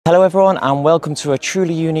Hello everyone and welcome to a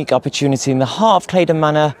truly unique opportunity in the heart of Claydon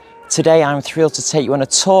Manor. Today I'm thrilled to take you on a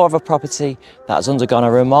tour of a property that has undergone a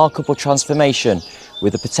remarkable transformation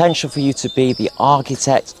with the potential for you to be the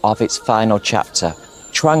architect of its final chapter.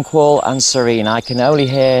 Tranquil and serene, I can only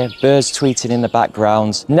hear birds tweeting in the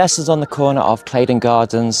background. Nestled on the corner of Claydon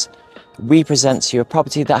Gardens, we present to you a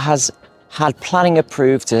property that has had planning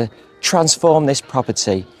approved to transform this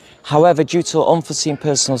property. However, due to unforeseen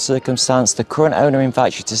personal circumstance, the current owner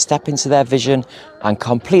invites you to step into their vision and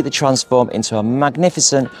complete the transform into a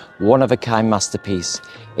magnificent, one-of-a-kind masterpiece.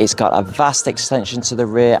 It's got a vast extension to the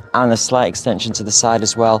rear and a slight extension to the side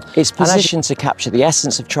as well. It's positioned to capture the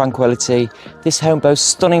essence of tranquility. This home boasts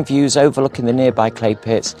stunning views overlooking the nearby clay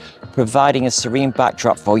pits, providing a serene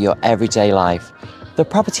backdrop for your everyday life. The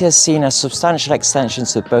property has seen a substantial extension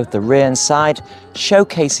to both the rear and side,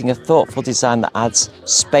 showcasing a thoughtful design that adds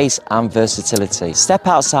space and versatility. Step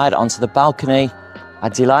outside onto the balcony, a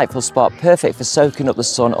delightful spot perfect for soaking up the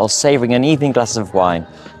sun or savouring an evening glass of wine,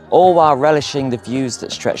 all while relishing the views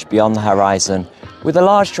that stretch beyond the horizon. With a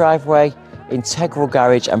large driveway, integral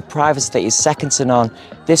garage and privacy that is second to none,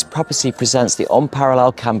 this property presents the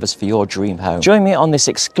unparalleled canvas for your dream home. Join me on this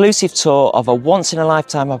exclusive tour of a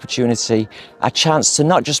once-in-a-lifetime opportunity, a chance to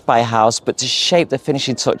not just buy a house, but to shape the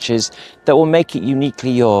finishing touches that will make it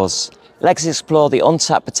uniquely yours. Let's explore the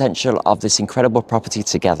untapped potential of this incredible property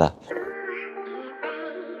together.